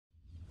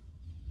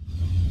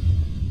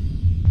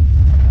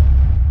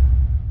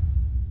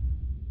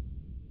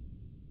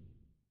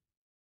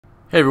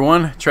Hey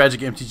everyone, Tragic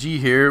MTG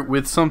here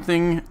with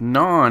something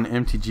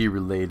non-MTG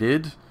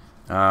related.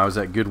 I was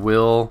at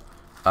Goodwill,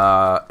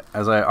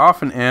 as I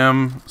often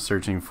am,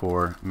 searching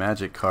for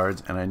Magic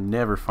cards, and I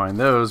never find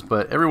those,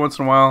 but every once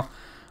in a while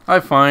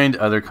I find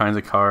other kinds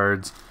of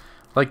cards,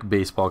 like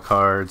baseball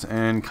cards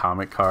and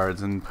comic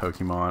cards and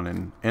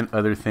Pokemon and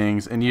other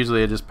things, and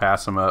usually I just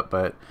pass them up,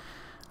 but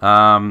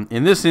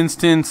in this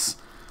instance,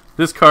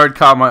 this card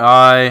caught my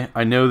eye.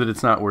 I know that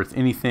it's not worth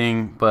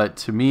anything, but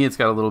to me it's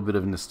got a little bit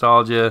of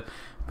nostalgia.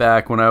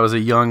 Back when I was a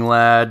young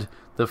lad,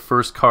 the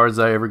first cards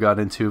I ever got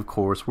into, of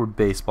course, were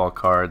baseball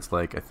cards,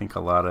 like I think a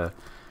lot of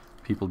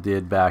people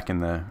did back in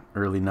the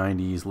early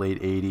 90s,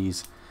 late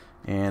 80s.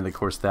 And of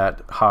course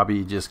that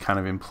hobby just kind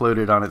of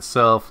imploded on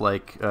itself,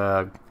 like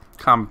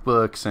comic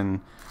books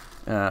and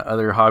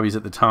other hobbies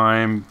at the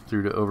time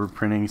through to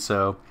overprinting.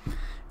 So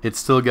it's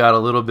still got a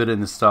little bit of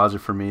nostalgia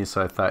for me,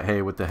 so I thought,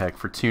 hey, what the heck,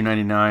 for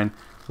 $2.99,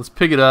 let's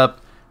pick it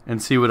up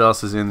and see what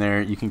else is in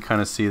there. You can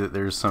kind of see that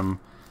there's some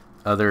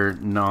other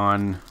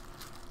non-game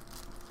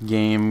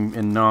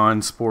and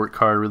non-sport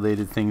card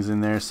related things in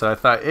there, so I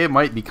thought it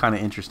might be kind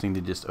of interesting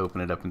to just open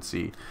it up and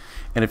see.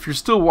 And if you're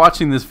still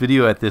watching this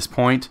video at this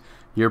point,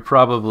 you're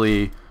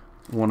probably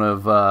one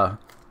of the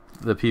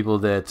people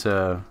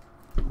that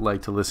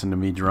like to listen to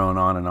me drone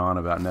on and on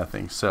about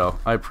nothing, so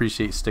I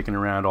appreciate sticking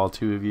around, all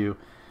two of you.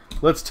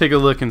 Let's take a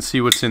look and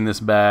see what's in this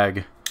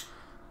bag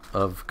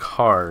of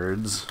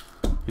cards.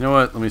 You know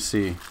what? Let me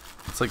see.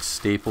 It's like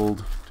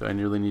stapled. Do I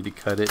really need to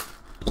cut it?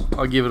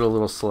 I'll give it a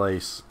little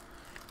slice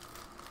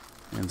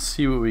and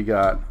see what we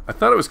got. I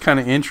thought it was kind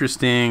of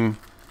interesting.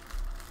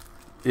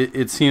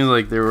 It seems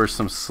like there were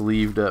some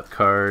sleeved up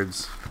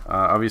cards.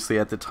 Obviously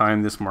at the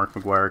time this Mark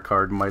McGwire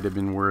card might have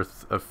been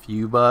worth a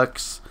few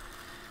bucks.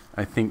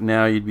 I think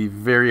now you'd be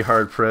very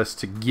hard pressed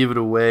to give it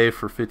away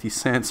for 50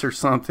 cents or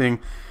something.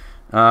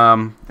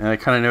 And I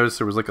kind of noticed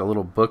there was like a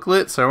little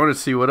booklet, so I wanted to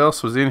see what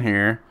else was in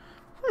here.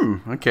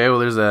 Okay, well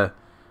there's a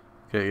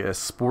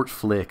sport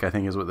flick, I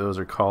think is what those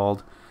are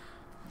called.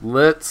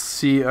 Let's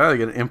see. Oh, I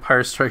got an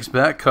Empire Strikes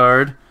Back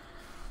card.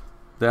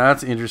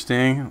 That's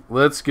interesting.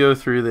 Let's go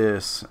through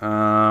this.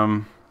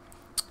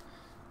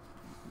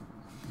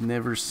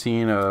 Never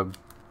seen a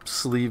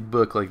sleeve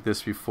book like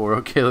this before.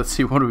 Okay, let's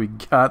see, what do we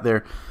got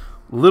there?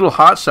 Little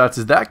Hot Shots.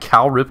 Is that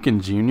Cal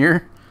Ripken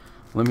Jr.?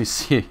 Let me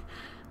see.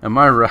 Am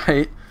I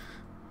right?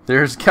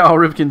 There's Cal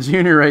Ripken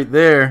Jr. right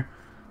there.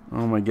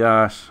 Oh my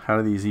gosh, how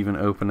do these even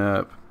open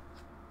up?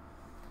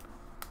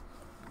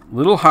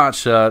 Little Hot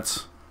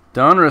Shots,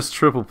 Donruss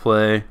Triple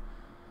Play.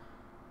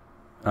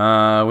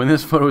 When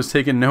this photo was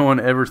taken, no one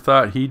ever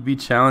thought he'd be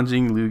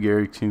challenging Lou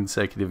Gehrig's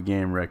consecutive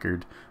game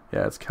record.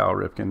 Yeah, it's Cal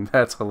Ripken.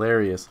 That's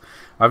hilarious.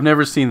 I've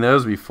never seen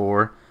those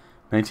before.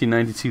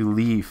 1992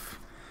 Leaf.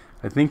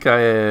 I think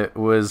I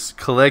was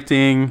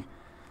collecting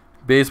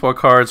baseball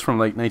cards from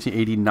like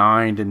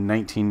 1989 to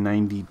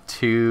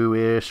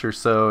 1992-ish or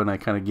so, and I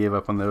kind of gave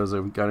up on those.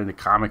 I got into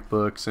comic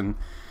books and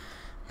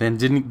then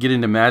didn't get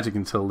into Magic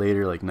until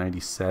later, like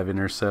 97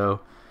 or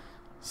so.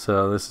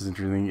 So this is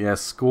interesting. Yeah,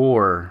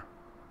 Score.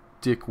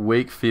 Dick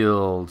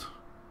Wakefield.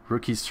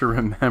 Rookies to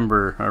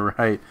Remember. All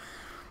right.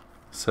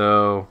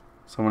 So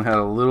someone had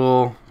a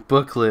little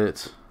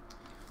booklet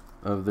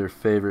of their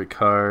favorite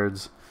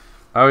cards.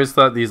 I always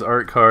thought these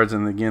art cards,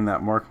 and again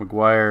that Mark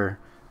McGwire,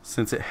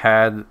 since it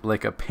had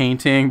like a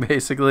painting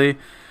basically,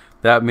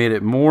 that made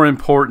it more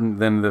important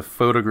than the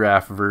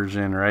photograph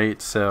version,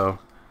 right? So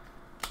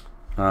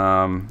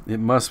it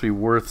must be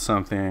worth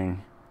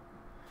something.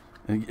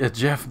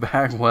 Jeff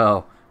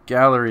Bagwell,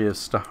 Gallery of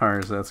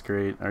Stars. That's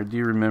great. I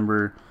do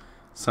remember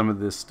some of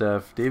this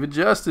stuff. David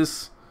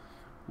Justice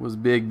was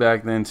big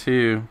back then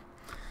too.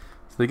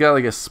 So they got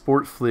like a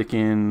sport flick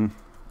in.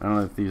 I don't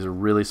know if these are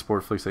really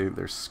sport flicks. I think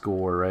they're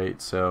Score,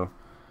 right? So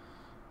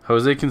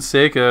Jose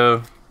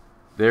Canseco,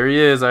 there he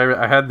is.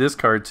 I had this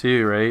card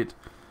too, right?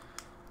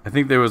 I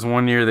think there was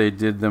one year they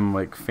did them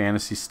like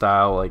fantasy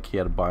style, like he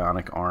had a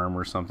bionic arm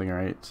or something,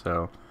 right?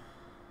 So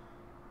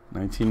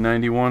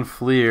 1991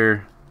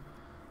 Fleer.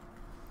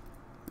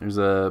 There's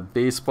a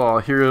Baseball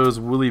Heroes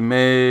Willie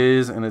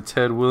Mays and a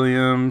Ted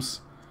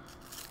Williams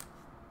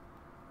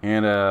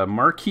and a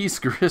Marquise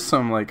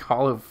Grissom like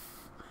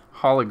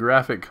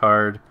holographic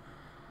card.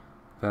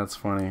 That's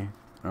funny.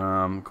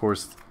 Of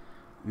course,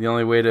 the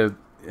only way to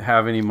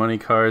have any money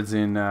cards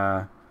in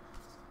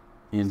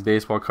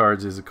baseball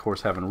cards is, of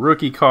course, having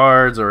rookie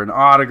cards or an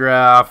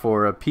autograph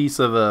or a piece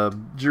of a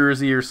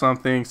jersey or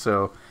something.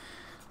 So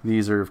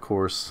these are, of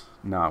course,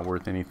 not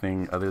worth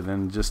anything other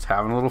than just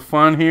having a little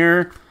fun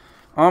here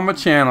on my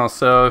channel.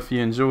 So if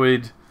you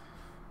enjoyed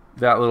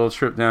that little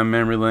trip down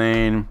memory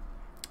lane,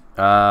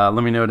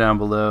 let me know down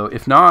below.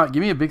 If not,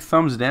 give me a big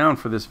thumbs down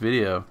for this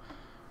video,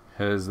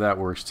 because that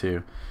works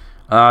too.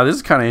 This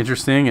is kind of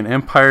interesting. An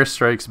Empire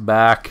Strikes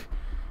Back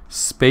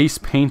Space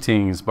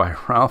Paintings by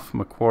Ralph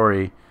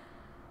McQuarrie.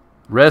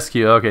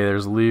 Rescue. Okay,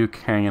 there's Luke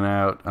hanging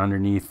out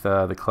underneath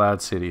the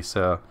Cloud City.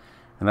 So,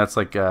 and that's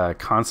like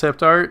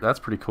concept art. That's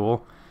pretty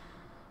cool.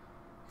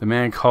 The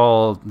man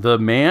called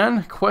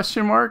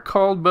Boba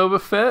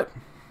Fett.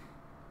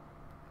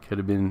 Could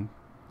have been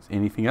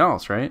anything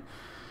else, right?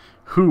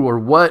 Who or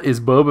what is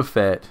Boba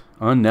Fett?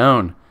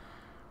 Unknown.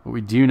 What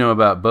we do know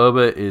about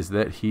Boba is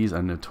that he's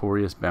a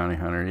notorious bounty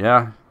hunter.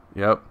 Yeah,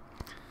 yep.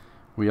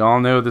 We all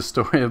know the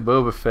story of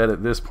Boba Fett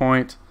at this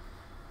point.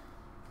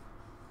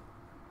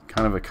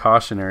 Kind of a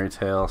cautionary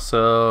tale.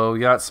 So we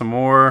got some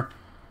more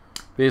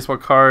baseball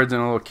cards in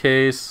a little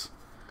case.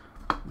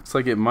 Looks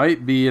like it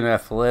might be an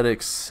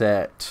athletics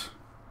set.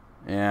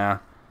 Yeah.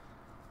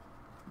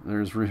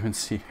 There's Ruben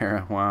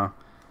Sierra. Wow.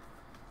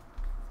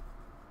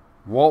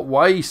 Walt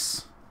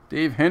Weiss.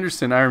 Dave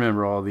Henderson. I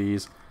remember all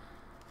these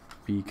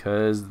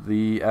because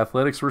the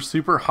Athletics were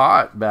super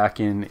hot back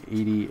in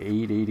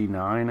 88,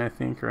 89, I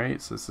think,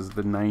 right? So this is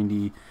the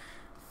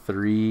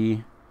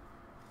 93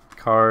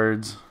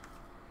 cards.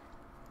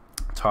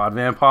 Todd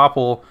Van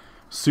Poppel,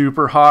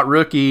 super hot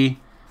rookie,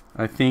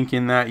 I think,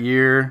 in that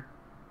year.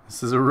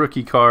 This is a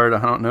rookie card.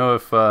 I don't know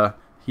if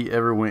he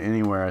ever went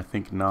anywhere. I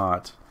think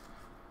not.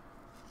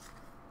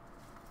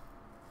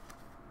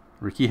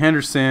 Ricky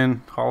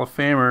Henderson, Hall of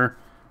Famer,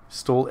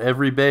 stole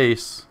every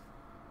base.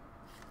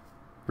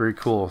 Very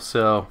cool.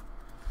 So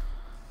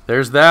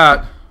there's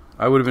that.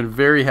 I would have been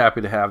very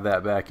happy to have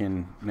that back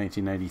in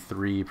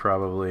 1993,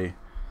 probably.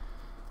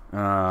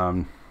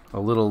 A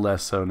little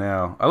less so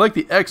now. I like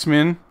the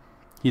X-Men.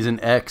 He's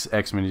an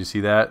X-Men. Did you see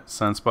that?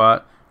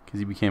 Sunspot. Because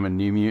he became a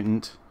New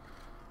Mutant.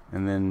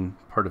 And then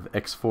part of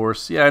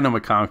X-Force. Yeah, I know my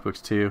comic books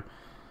too.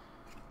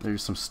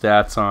 There's some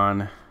stats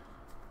on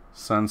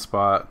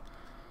Sunspot.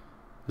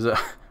 There's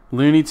a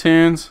Looney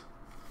Tunes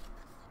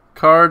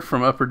card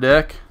from Upper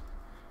Deck.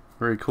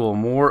 Very cool.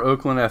 More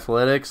Oakland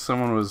Athletics.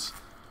 Someone was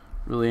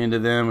really into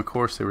them. Of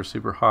course, they were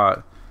super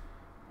hot.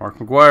 Mark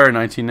McGwire,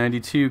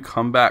 1992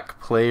 Comeback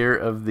Player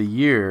of the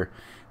Year.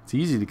 It's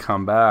easy to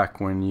come back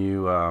when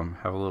you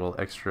have a little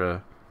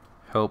extra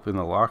help in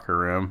the locker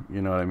room.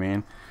 You know what I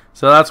mean?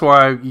 So that's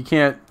why you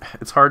can't.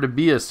 It's hard to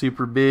be a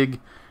super big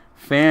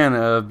fan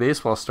of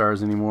baseball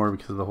stars anymore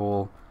because of the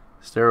whole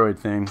steroid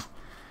thing.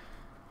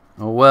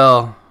 Oh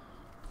well.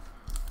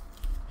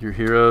 Your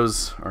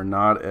heroes are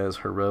not as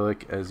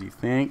heroic as you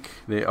think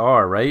they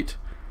are, right?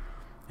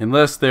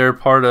 Unless they're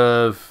part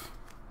of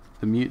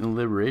the Mutant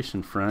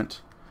Liberation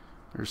Front.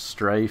 There's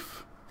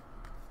Strife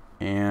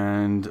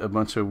and a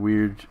bunch of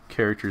weird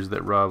characters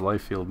that Rob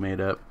Liefeld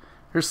made up.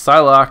 There's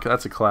Psylocke.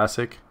 That's a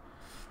classic.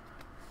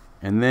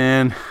 And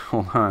then,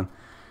 hold on.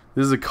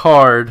 This is a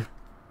card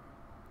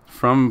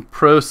from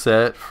Pro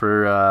Set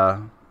for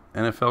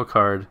NFL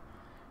card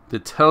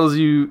that tells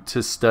you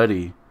to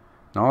study.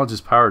 Knowledge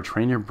is power.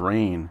 Train your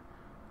brain.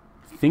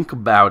 Think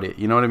about it.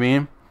 You know what I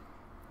mean?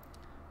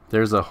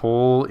 There's a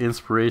whole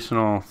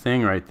inspirational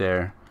thing right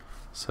there.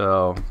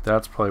 So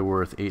that's probably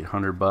worth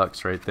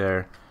 $800 right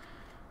there.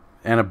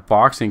 And a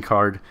boxing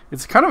card.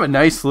 It's kind of a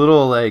nice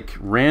little like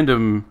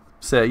random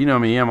set. You know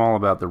me, I'm all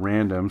about the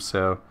random.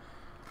 So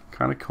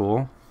kind of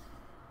cool.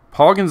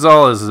 Paul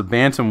Gonzalez is a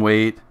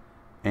bantamweight.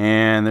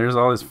 And there's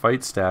all his fight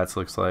stats,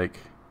 looks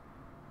like.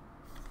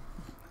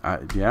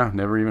 Yeah,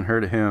 never even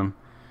heard of him.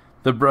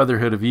 The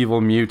Brotherhood of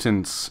Evil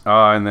Mutants.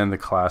 And then the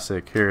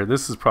classic here.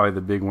 This is probably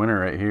the big winner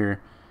right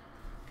here.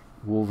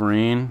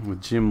 Wolverine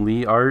with Jim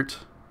Lee art.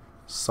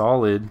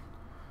 Solid.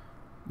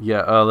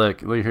 Yeah,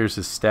 look, here's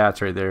his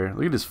stats right there.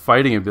 Look at his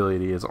fighting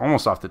ability. It's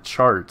almost off the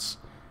charts.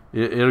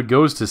 It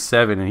goes to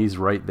 7, and he's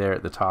right there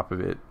at the top of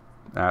it.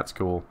 That's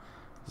cool.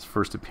 His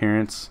first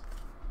appearance.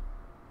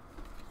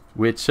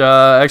 Which,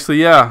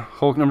 actually, yeah,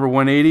 Hulk number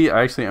 180.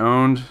 I actually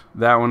owned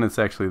that one. It's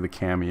actually the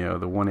cameo.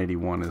 The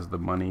 181 is the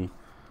money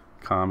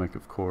comic,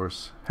 of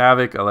course.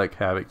 Havoc, I like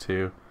Havoc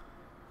too.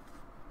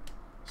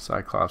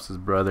 Cyclops'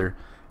 brother.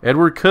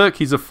 Edward Cook,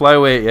 he's a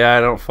flyweight. Yeah,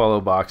 I don't follow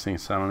boxing,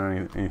 so I don't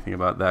know anything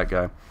about that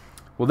guy.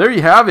 Well, there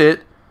you have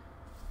it.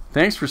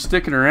 Thanks for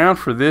sticking around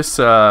for this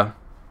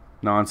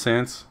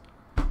nonsense.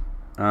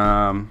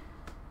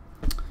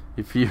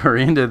 If you're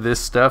into this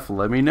stuff,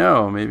 let me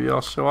know. Maybe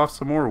I'll show off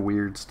some more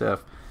weird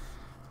stuff.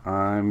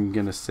 I'm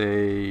going to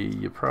say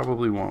you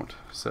probably won't.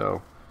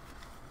 So,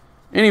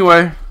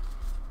 anyway,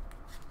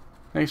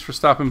 thanks for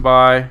stopping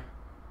by,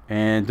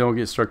 and don't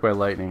get struck by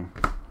lightning.